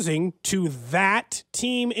keep losing to that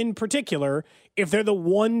team in particular if they're the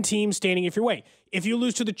one team standing in your way. If you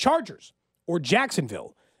lose to the Chargers or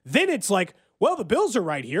Jacksonville, then it's like, well, the Bills are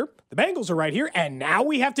right here, the Bengals are right here, and now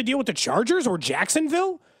we have to deal with the Chargers or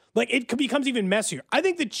Jacksonville? Like, it becomes even messier. I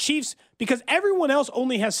think the Chiefs, because everyone else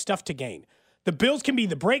only has stuff to gain. The Bills can be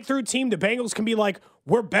the breakthrough team. The Bengals can be like,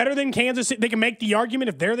 we're better than Kansas City. They can make the argument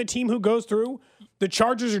if they're the team who goes through. The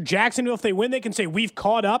Chargers or Jacksonville, if they win, they can say, we've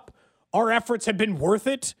caught up. Our efforts have been worth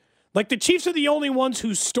it. Like, the Chiefs are the only ones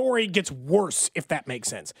whose story gets worse, if that makes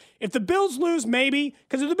sense. If the Bills lose, maybe.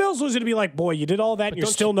 Because if the Bills lose, it'd be like, boy, you did all that and you're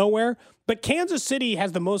still nowhere. But Kansas City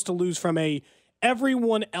has the most to lose from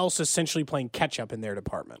everyone else essentially playing catch-up in their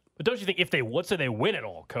department. But don't you think if they win it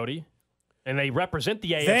all, Cody, and they represent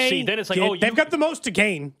the AFC, then it's like, they've got the most to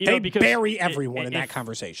gain. They bury everyone in that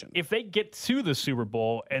conversation. If they get to the Super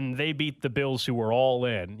Bowl and they beat the Bills, who were all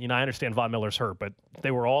in, I understand Von Miller's hurt, but they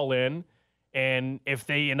were all in. And if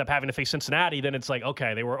they end up having to face Cincinnati, then it's like,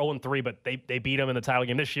 okay, they were 0-3, but they beat them in the title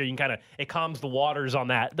game this year. You can it calms the waters on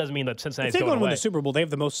that. It doesn't mean that Cincinnati's going away. If they're going to win the Super Bowl, they have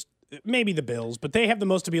the most, maybe the Bills, but they have the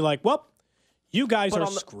most to be like, well, you guys are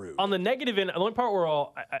screwed. On the negative end, the one part where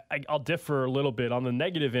I'll differ a little bit on the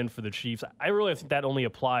negative end for the Chiefs, I really think that only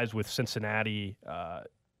applies with Cincinnati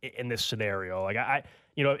in this scenario. Like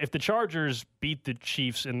if the Chargers beat the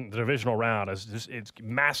Chiefs in the divisional round, it's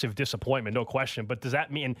massive disappointment, no question. But does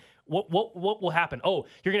that mean what will happen? Oh,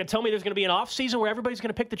 you're going to tell me there's going to be an offseason where everybody's going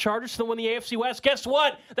to pick the Chargers to win the AFC West? Guess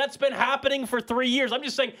what? That's been happening for 3 years. I'm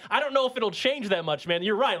just saying, I don't know if it'll change that much, man.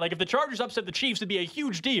 You're right. Like, if the Chargers upset the Chiefs, it'd be a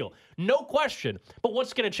huge deal. No question. But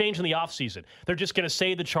what's going to change in the offseason? They're just going to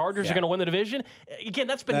say the Chargers are going to win the division? Again,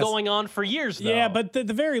 that's been going on for years, though. Yeah, but at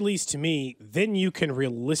the very least, to me, then you can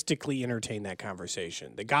realistically entertain that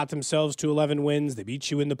conversation. They got themselves to 11 wins. They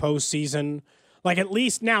beat you in the postseason. Like, at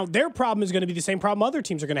least now their problem is going to be the same problem other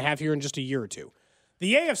teams are going to have here in just a year or two.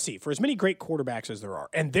 The AFC, for as many great quarterbacks as there are,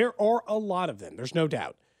 and there are a lot of them, there's no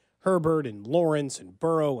doubt. Herbert and Lawrence and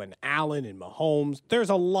Burrow and Allen and Mahomes. There's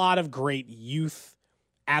a lot of great youth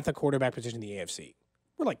at the quarterback position in the AFC.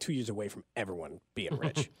 We're like 2 years away from everyone being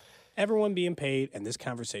rich, everyone being paid, and this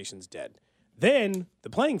conversation's dead. Then the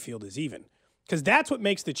playing field is even, because that's what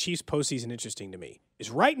makes the Chiefs postseason interesting to me, is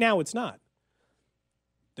right now it's not.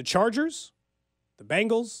 The Chargers, the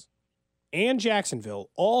Bengals, and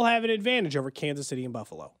Jacksonville all have an advantage over Kansas City and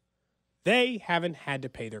Buffalo. They haven't had to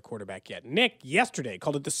pay their quarterback yet. Nick, yesterday,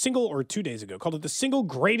 called it or 2 days ago, called it the single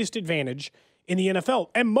greatest advantage in the NFL.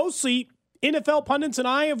 And mostly NFL pundits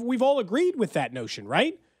and we've all agreed with that notion,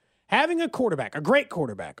 right? Having a quarterback, a great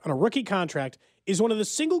quarterback, on a rookie contract is one of the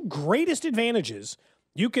single greatest advantages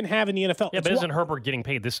you can have in the NFL. Yeah, but isn't Herbert getting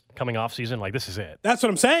paid this coming off season? Like, this is it. That's what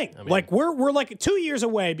I'm saying. I mean, like, we're like 2 years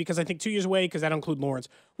away, because I think 2 years away, because I don't include Lawrence.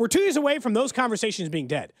 We're 2 years away from those conversations being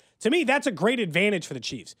dead. To me, that's a great advantage for the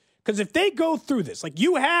Chiefs. Because if they go through this, like,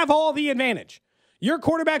 you have all the advantage. Your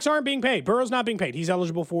quarterbacks aren't being paid. Burrow's not being paid. He's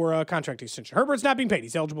eligible for a contract extension. Herbert's not being paid.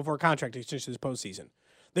 He's eligible for a contract extension this postseason.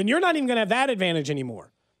 Then you're not even going to have that advantage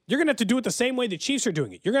anymore. You're going to have to do it the same way the Chiefs are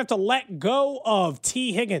doing it. You're going to have to let go of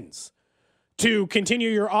T. Higgins to continue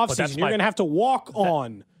your offseason. You're going to have to walk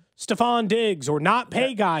on Stephon Diggs or not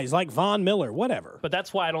pay guys like Von Miller, whatever. But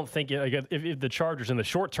that's why I don't think if the Chargers in the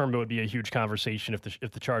short term, it would be a huge conversation if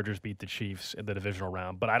the Chargers beat the Chiefs in the divisional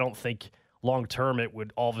round. But I don't think long term it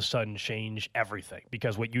would all of a sudden change everything,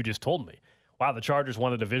 because what you just told me. Wow, the Chargers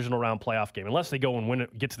won a divisional round playoff game. Unless they go and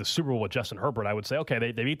get to the Super Bowl with Justin Herbert, I would say, okay,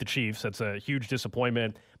 they beat the Chiefs. That's a huge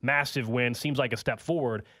disappointment, massive win, seems like a step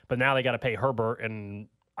forward. But now they got to pay Herbert, and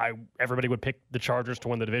everybody would pick the Chargers to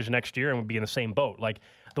win the division next year and would be in the same boat. Like,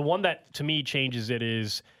 the one that to me changes it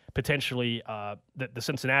is potentially the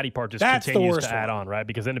Cincinnati part just continues to add on, right?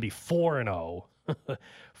 Because then it'd be 4-0.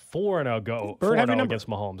 4-0 go 4-0 against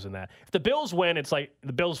Mahomes in that. If the Bills win, it's like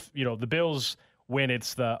the Bills win,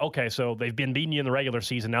 it's okay, so they've been beating you in the regular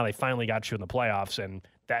season, now they finally got you in the playoffs, and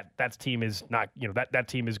that team is not, that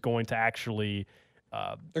team is going to actually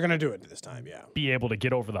they're going to do it this time, yeah. Be able to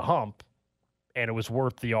get over the hump, and it was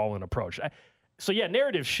worth the all-in approach. So yeah,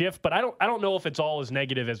 narrative shift, but I don't know if it's all as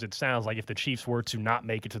negative as it sounds. Like, if the Chiefs were to not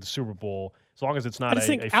make it to the Super Bowl, as long as it's not I just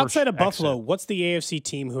think outside of Buffalo, what's the AFC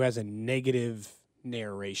team who has a negative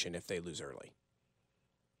narration if they lose early?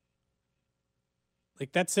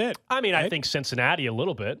 Like, that's it. I mean, right? I think Cincinnati a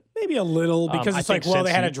little bit. Maybe a little, because it's like, well,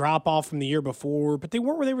 they had a drop-off from the year before, but they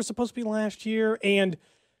weren't where they were supposed to be last year. And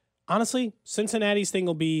honestly, Cincinnati's thing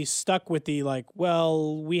will be stuck with the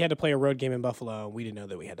we had to play a road game in Buffalo. We didn't know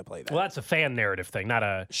that we had to play that. Well, that's a fan narrative thing, not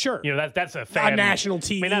a sure. That's a fan national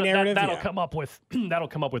TV narrative. That'll come up with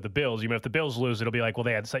the Bills. If the Bills lose, it'll be like, well,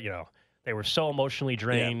 they had they were so emotionally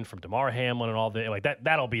drained from Damar Hamlin and all that.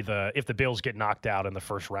 That'll be if the Bills get knocked out in the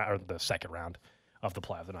first round or the second round of the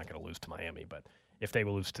playoffs, they're not going to lose to Miami, but if they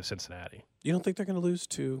will lose to Cincinnati, you don't think they're going to lose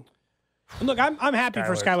to? Look, I'm happy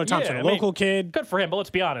for Skylar Thompson, a local kid. Good for him, but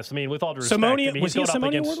let's be honest. With all due respect, was he a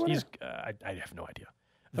Simone Award winner? I have no idea.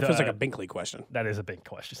 That feels like a Binkley question. That is a big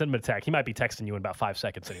question. Send him a text. He might be texting you in about 5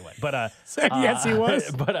 seconds anyway. But yes, he was.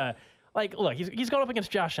 But look, he's going up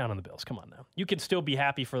against Josh Allen on the Bills. Come on now. You can still be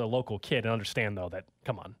happy for the local kid and understand though that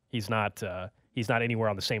come on, he's not anywhere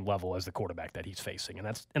on the same level as the quarterback that he's facing, and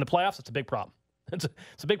that's in the playoffs. It's a big problem. It's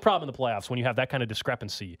a big problem in the playoffs when you have that kind of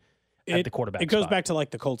discrepancy at the quarterback. It goes spot. back to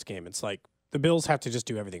the Colts game. It's like the Bills have to just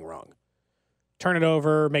do everything wrong. Turn it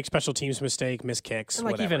over, make special teams mistake, miss kicks,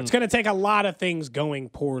 whatever. It's going to take a lot of things going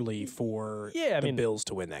poorly for the Bills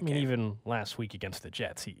to win that game. Even last week against the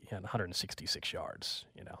Jets, he had 166 yards,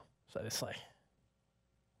 So it's like...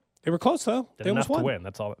 They were close, though. They almost won. To win.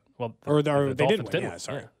 That's all. Well, they did win. Yeah,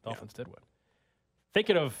 sorry. Dolphins did win.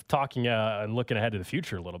 Thinking of talking and looking ahead to the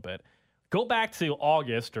future a little bit, go back to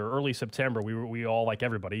August or early September. We all, like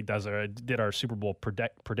everybody, did our Super Bowl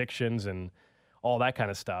predictions and all that kind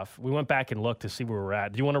of stuff. We went back and looked to see where we're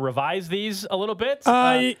at. Do you want to revise these a little bit?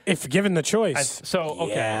 If given the choice.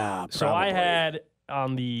 Yeah, so I had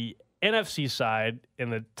on the NFC side in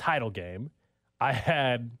the title game, I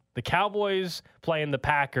had the Cowboys playing the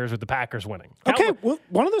Packers with the Packers winning. Okay, well,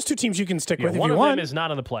 one of those two teams you can stick with if you want. One of them is not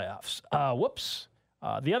in the playoffs. Whoops.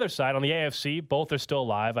 The other side, on the AFC, both are still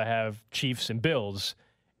alive. I have Chiefs and Bills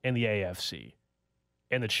in the AFC.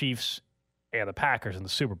 And the Chiefs and the Packers in the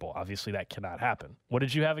Super Bowl. Obviously, that cannot happen. What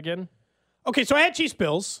did you have again? Okay, so I had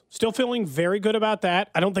Chiefs-Bills. Still feeling very good about that.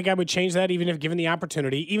 I don't think I would change that even if given the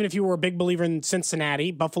opportunity. Even if you were a big believer in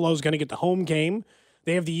Cincinnati, Buffalo's going to get the home game.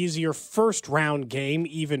 They have the easier first-round game,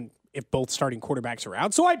 even if both starting quarterbacks are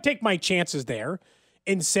out. So I'd take my chances there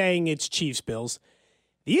in saying it's Chiefs-Bills.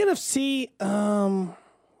 The NFC,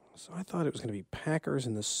 so I thought it was going to be Packers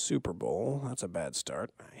in the Super Bowl. That's a bad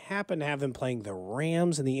start. I happen to have them playing the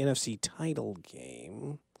Rams in the NFC title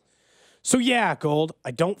game. So yeah, Gold,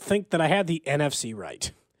 I don't think that I had the NFC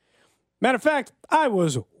right. Matter of fact, I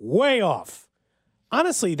was way off.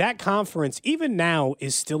 Honestly, that conference, even now,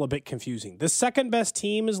 is still a bit confusing. The second best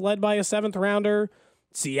team is led by a seventh rounder.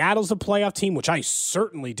 Seattle's a playoff team, which I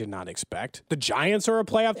certainly did not expect. The Giants are a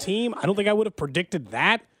playoff team. I don't think I would have predicted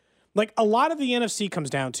that. A lot of the NFC comes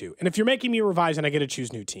down to, and if you're making me revise and I get to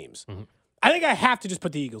choose new teams, I think I have to just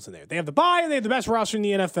put the Eagles in there. They have the bye, and they have the best roster in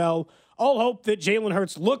the NFL. I'll hope that Jalen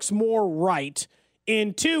Hurts looks more right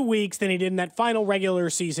in 2 weeks than he did in that final regular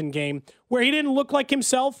season game where he didn't look like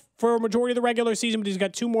himself for a majority of the regular season, but he's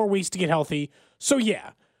got 2 more weeks to get healthy. So,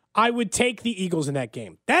 yeah, I would take the Eagles in that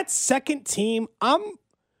game. That second team, I'm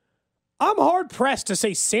hard-pressed to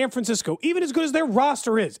say San Francisco, even as good as their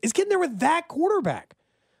roster is getting there with that quarterback.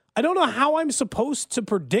 I don't know how I'm supposed to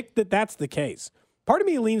predict that that's the case. Part of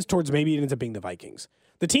me leans towards maybe it ends up being the Vikings.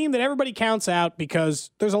 The team that everybody counts out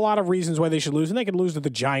because there's a lot of reasons why they should lose, and they could lose to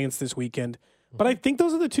the Giants this weekend. But I think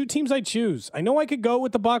those are the two teams I choose. I know I could go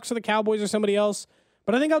with the Bucs or the Cowboys or somebody else,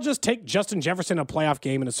 but I think I'll just take Justin Jefferson in a playoff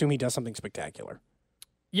game and assume he does something spectacular.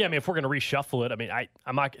 Yeah, if we're going to reshuffle it,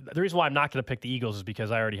 I'm not. The reason why I'm not going to pick the Eagles is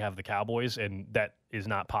because I already have the Cowboys, and that is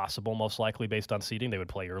not possible, most likely, based on seeding. They would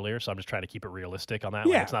play earlier, so I'm just trying to keep it realistic on that.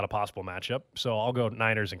 Yeah. It's not a possible matchup. So I'll go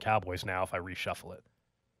Niners and Cowboys now if I reshuffle it,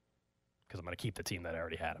 because I'm going to keep the team that I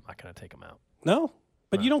already had. I'm not going to take them out. No?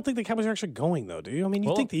 But you don't think the Cowboys are actually going, though, do you?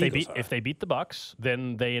 You think the Eagles are. If they beat the Bucs,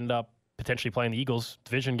 then they end up potentially playing the Eagles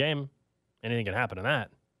division game. Anything can happen in that.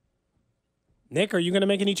 Nick, are you going to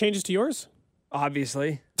make any changes to yours?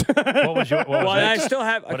 Obviously. What was I still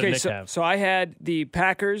have. What Okay, did Nick have? so I had the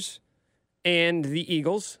Packers and the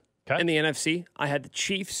Eagles in the NFC. I had the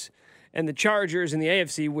Chiefs and the Chargers in the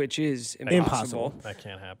AFC, which is impossible. That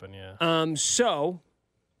can't happen. Yeah. So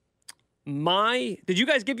did you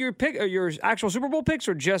guys give your pick, or your actual Super Bowl picks,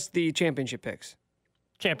 or just the championship picks?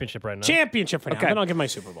 Championship right now. Championship for now. Okay. Then I'll give my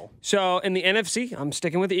Super Bowl. So in the NFC, I'm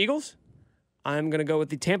sticking with the Eagles. I'm going to go with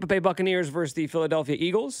the Tampa Bay Buccaneers versus the Philadelphia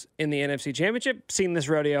Eagles in the NFC Championship. Seen this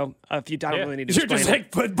rodeo a few times. I don't really need to explain You're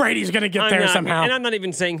just like, Brady's going to get there somehow. And I'm not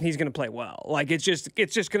even saying he's going to play well. It's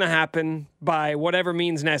just going to happen by whatever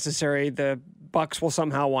means necessary. The Bucs will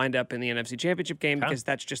somehow wind up in the NFC Championship game because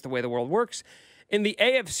that's just the way the world works. In the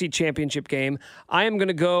AFC Championship game, I am going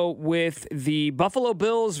to go with the Buffalo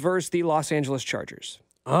Bills versus the Los Angeles Chargers.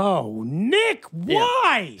 Oh, Nick,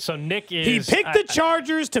 why? So Nick is... He picked the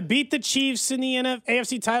Chargers to beat the Chiefs in the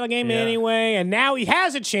AFC title game anyway, and now he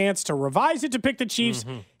has a chance to revise it to pick the Chiefs,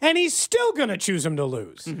 and he's still going to choose them to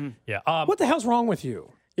lose. Yeah. What the hell's wrong with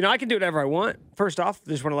you? You know, I can do whatever I want. First off,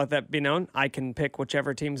 just want to let that be known. I can pick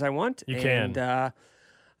whichever teams I want. You can.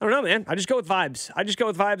 I don't know, man. I just go with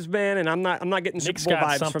vibes. Man, and I'm not getting Nick's Super Bowl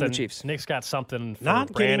got vibes from the Chiefs. Nick's got something for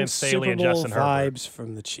Not Brandon getting Staley Super and Bowl Justin Herbert. vibes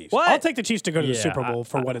from the Chiefs. What? I'll take the Chiefs to go to the Yeah, Super Bowl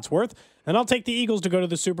for what it's worth, and I'll take the Eagles to go to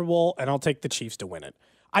the Super Bowl, and I'll take the Chiefs to win it.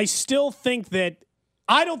 I still think that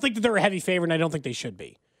I don't think that they're a heavy favorite, and I don't think they should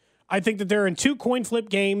be. I think that they're in 2 coin flip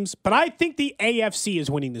games, but I think the AFC is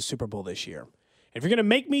winning the Super Bowl this year. If you're going to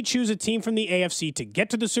make me choose a team from the AFC to get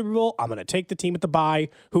to the Super Bowl, I'm going to take the team at the bye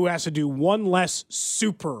who has to do one less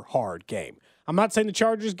super hard game. I'm not saying the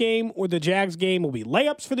Chargers game or the Jags game will be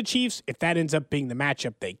layups for the Chiefs if that ends up being the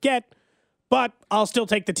matchup they get, but I'll still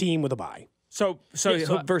take the team with a bye. So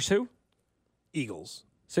versus who? Eagles.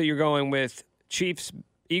 So you're going with Chiefs,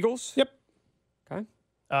 Eagles? Yep. Okay.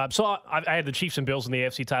 So I had the Chiefs and Bills in the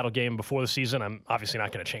AFC title game before the season. I'm obviously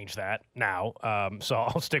not going to change that now. So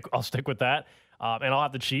I'll stick with that. And I'll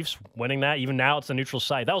have the Chiefs winning that. Even now, it's a neutral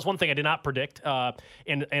site. That was one thing I did not predict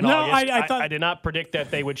in August. I did not predict that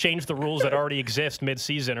they would change the rules that already exist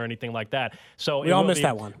mid-season or anything like that. So we all missed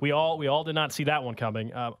that one. We all did not see that one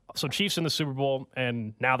coming. So Chiefs in the Super Bowl,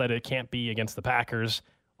 and now that it can't be against the Packers,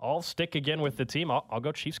 I'll stick again with the team. I'll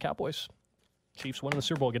go Chiefs Cowboys. Chiefs winning the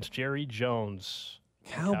Super Bowl against Jerry Jones.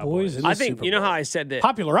 Cowboys in the I think Super you know Bowl. how I said that.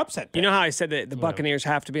 Popular upset. You know how I said that the Buccaneers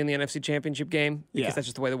have to be in the NFC Championship game because that's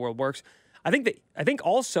just the way the world works. I think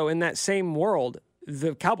also in that same world,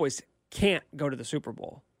 the Cowboys can't go to the Super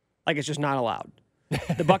Bowl. Like it's just not allowed.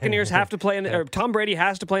 The Buccaneers have to play or Tom Brady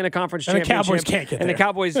has to play in a conference and championship. the Cowboys can't get there. And the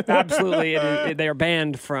Cowboys absolutely they are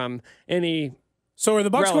banned from any. So are the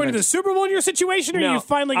Bucs going to the Super Bowl in your situation, or are you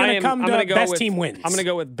finally going to come to best team wins? I'm going to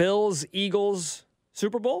go with Bills, Eagles,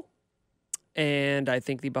 Super Bowl, and I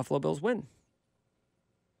think the Buffalo Bills win.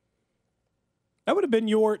 That would have been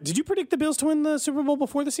your... Did you predict the Bills to win the Super Bowl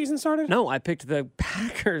before the season started? No, I picked the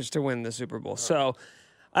Packers to win the Super Bowl. So,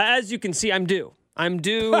 as you can see, I'm due. I'm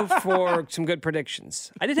due for some good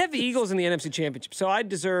predictions. I did have the Eagles in the NFC Championship, so I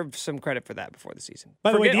deserve some credit for that before the season.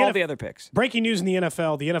 By the way, all the other picks. Breaking news in the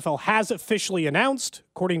NFL has officially announced,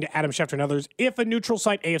 according to Adam Schefter and others, if a neutral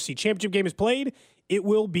site AFC Championship game is played, it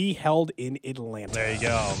will be held in Atlanta. There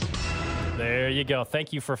you go.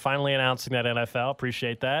 Thank you for finally announcing that, NFL.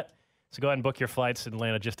 Appreciate that. So go ahead and book your flights in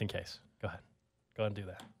Atlanta just in case. Go ahead. Go ahead and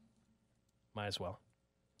do that. Might as well.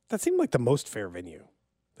 That seemed like the most fair venue,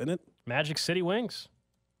 didn't it? Magic City Wings.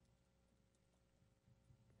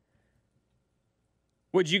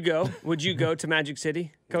 Would you go? Would you go to Magic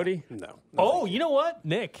City, Cody? No. Oh, you know what,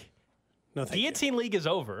 Nick? No, thank Guillotine League is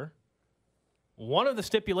over. One of the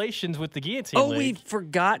stipulations with the Guillotine League. Oh, we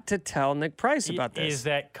forgot to tell Nick Price about this. Is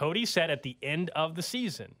that Cody said at the end of the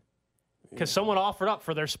season, because someone offered up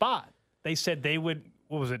for their spot. They said they would,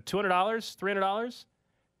 what was it, $200, $300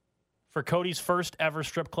 for Cody's first ever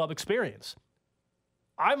strip club experience.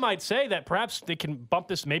 I might say that perhaps they can bump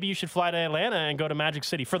this. Maybe you should fly to Atlanta and go to Magic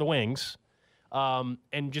City for the wings and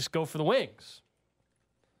just go for the wings.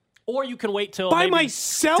 Or you can wait till by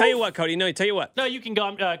myself. Tell you what, Cody. No, tell you what. No, you can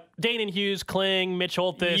go. Dane Hughes, Kling, Mitch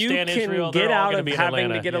Holthus, you Dan Israel. You can get out of be having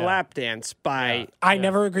to get a lap dance by. I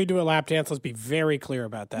never agreed to a lap dance. Let's be very clear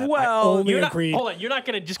about that. Well, I only you're agreed. Hold on, you're not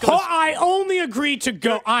going to just go. I only agreed to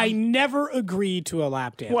go. I never agreed to a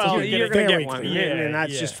lap dance. Well, you're going to get one, clear. and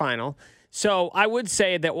that's just final. So I would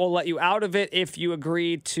say that we'll let you out of it if you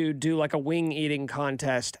agree to do like a wing eating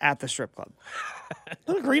contest at the strip club. I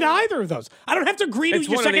don't agree to either of those. I don't have to agree to It's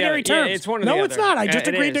your one or the secondary other. terms. Yeah, it's one or the no, other. it's not. I just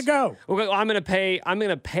It agreed to is. go. Well, I'm going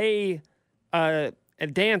to pay a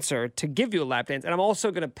dancer to give you a lap dance, and I'm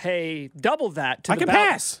also going to pay double that to I the can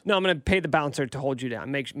pass. No, I'm going to pay the bouncer to hold you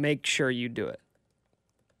down. Make sure you do it.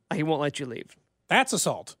 He won't let you leave. That's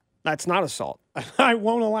assault. That's not assault. I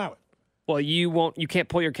won't allow it. Well, you won't. You can't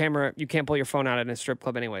pull your camera. You can't pull your phone out in a strip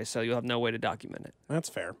club anyway, so you'll have no way to document it. That's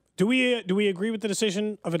fair. Do we agree with the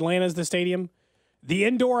decision of Atlanta as the stadium? The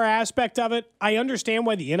indoor aspect of it, I understand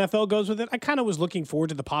why the NFL goes with it. I kind of was looking forward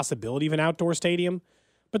to the possibility of an outdoor stadium,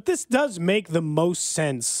 but this does make the most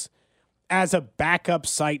sense as a backup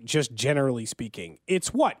site, just generally speaking.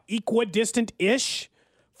 It's equidistant-ish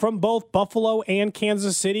from both Buffalo and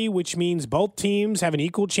Kansas City, which means both teams have an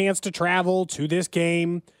equal chance to travel to this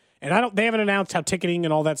game. And they haven't announced how ticketing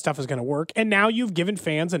and all that stuff is going to work. And now you've given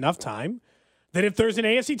fans enough time that if there's an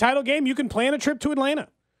AFC title game, you can plan a trip to Atlanta.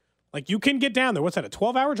 Like, you can get down there. What's that, a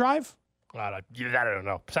 12-hour drive? I don't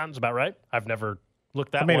know. Sounds about right. I've never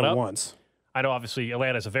looked that I made one it up. once. I know, obviously,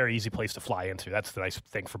 Atlanta is a very easy place to fly into. That's the nice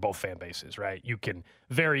thing for both fan bases, right? You can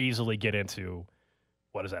very easily get into,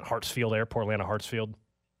 what is that, Hartsfield Airport, Atlanta Hartsfield?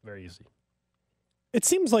 Very easy. It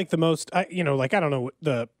seems like the most, I don't know,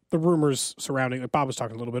 the rumors surrounding, like Bob was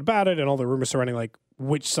talking a little bit about it, and all the rumors surrounding, like,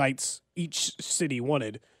 which sites each city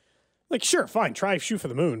wanted. Like, sure, fine, try shoot for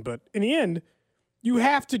the moon, but in the end, you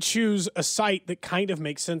have to choose a site that kind of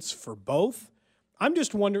makes sense for both. I'm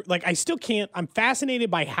just wondering, like, I still can't, I'm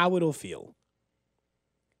fascinated by how it'll feel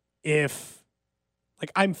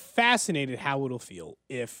I'm fascinated how it'll feel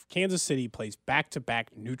if Kansas City plays back-to-back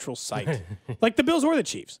neutral site, like the Bills or the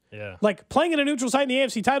Chiefs. Yeah. Like playing in a neutral site in the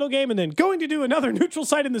AFC title game and then going to do another neutral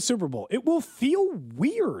site in the Super Bowl. It will feel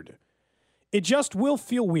weird. It just will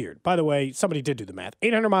feel weird. By the way, somebody did do the math.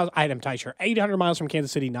 800 miles, Adam Teicher, 800 miles from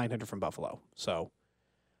Kansas City, 900 from Buffalo. So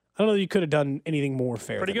I don't know that you could have done anything more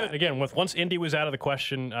fair. Pretty good. That. Again, once Indy was out of the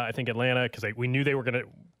question, I think Atlanta, because we knew they were going to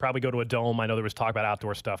probably go to a dome. I know there was talk about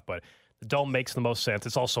outdoor stuff, but the dome makes the most sense.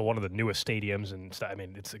 It's also one of the newest stadiums, and I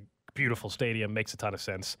mean, it's a beautiful stadium, makes a ton of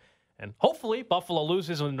sense. And hopefully Buffalo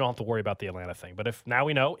loses and we don't have to worry about the Atlanta thing. But now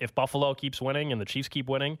we know if Buffalo keeps winning and the Chiefs keep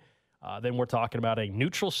winning, then we're talking about a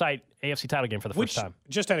neutral site AFC title game for the first time.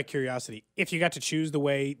 Just out of curiosity, if you got to choose the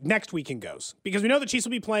way next weekend goes, because we know the Chiefs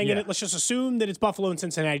will be playing in it, let's just assume that it's Buffalo and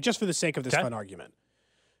Cincinnati, just for the sake of this fun argument.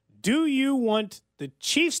 Do you want the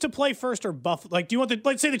Chiefs to play first or Buffalo? Like, do you want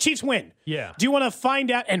let's say the Chiefs win. Yeah. Do you want to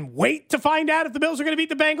find out and wait to find out if the Bills are going to beat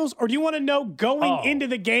the Bengals? Or do you want to know going into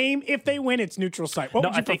the game, if they win, it's neutral site? What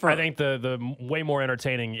would you prefer? I think the way more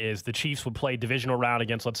entertaining is the Chiefs would play divisional round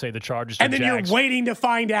against, let's say, the Chargers and then Jags. You're waiting to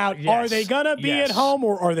find out, are they going to be at home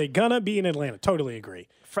or are they going to be in Atlanta? Totally agree.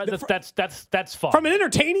 That's fun. From an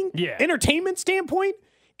entertainment standpoint,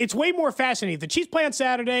 it's way more fascinating. The Chiefs play on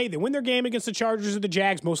Saturday. They win their game against the Chargers or the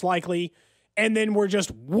Jags, most likely. And then we're just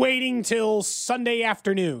waiting till Sunday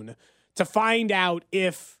afternoon to find out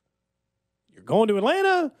if you're going to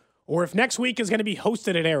Atlanta or if next week is going to be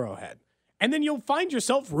hosted at Arrowhead. And then you'll find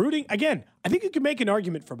yourself rooting. Again, I think you can make an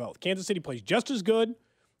argument for both. Kansas City plays just as good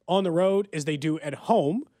on the road as they do at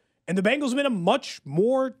home. And the Bengals have been a much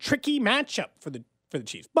more tricky matchup for the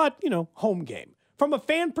Chiefs. But, home game. From a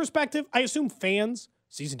fan perspective, I assume fans,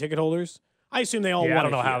 season ticket holders, I assume they all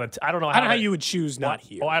want I don't know how you would choose not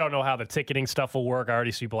here. I don't know how the ticketing stuff will work. I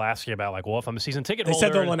already see people asking about, like, well, if I'm a season ticket holder.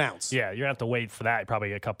 They said they'll announce. Yeah, you're going to have to wait for that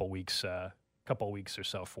probably a couple weeks or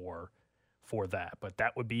so for that. But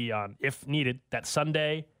that would be on, if needed, that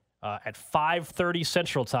Sunday at 5:30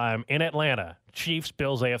 Central Time in Atlanta,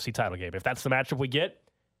 Chiefs-Bills AFC title game. If that's the matchup we get,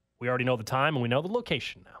 we already know the time and we know the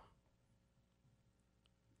location now.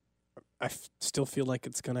 I still feel like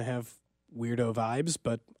it's going to have weirdo vibes,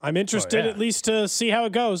 but I'm interested at least to see how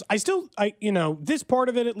it goes. This part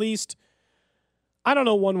of it at least, I don't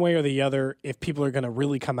know one way or the other if people are going to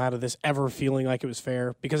really come out of this ever feeling like it was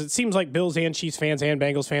fair, because it seems like Bills and Chiefs fans and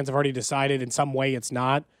Bengals fans have already decided in some way it's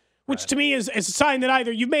not, which to me is a sign that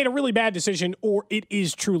either you've made a really bad decision or it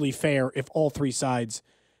is truly fair if all three sides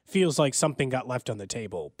feels like something got left on the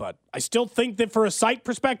table. But I still think that for a site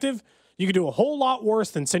perspective, you could do a whole lot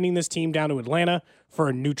worse than sending this team down to Atlanta for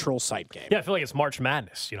a neutral site game. Yeah, I feel like it's March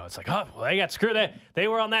Madness. It's like, they got screwed. They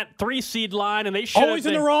were on that 3-seed line, and they should always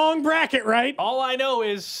in the wrong bracket, right? All I know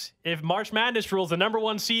is if March Madness rules, the number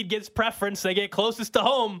one seed gets preference. They get closest to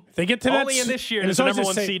home. If they get to only in this year does the number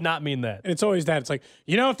one seed not mean that. And it's always that. It's like,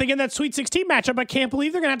 if they get that Sweet 16 matchup, I can't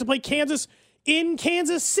believe they're going to have to play Kansas in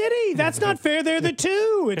Kansas City. That's not fair. They're the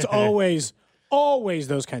two. It's always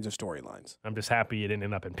those kinds of storylines. I'm just happy it didn't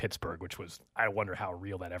end up in Pittsburgh, which was, I wonder how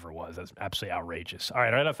real that ever was. That's absolutely outrageous. All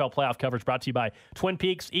right, our NFL playoff coverage brought to you by Twin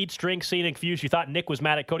Peaks Eats, Drink, Scenic Views. You thought Nick was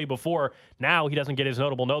mad at Cody before. Now he doesn't get his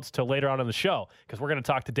notable notes till later on in the show, because we're going to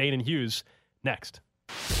talk to Danon Hughes next.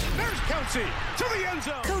 There's Kelsey to the end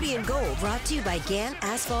zone. Cody and Gold brought to you by Gann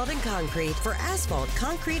Asphalt and Concrete. For asphalt,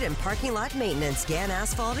 concrete, and parking lot maintenance, Gann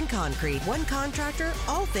Asphalt and Concrete. One contractor,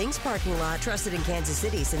 all things parking lot. Trusted in Kansas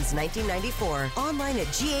City since 1994. Online at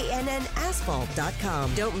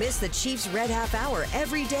GANNasphalt.com. Don't miss the Chiefs Red Half Hour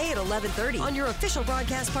every day at 11:30 on your official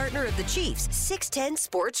broadcast partner of the Chiefs, 610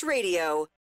 Sports Radio.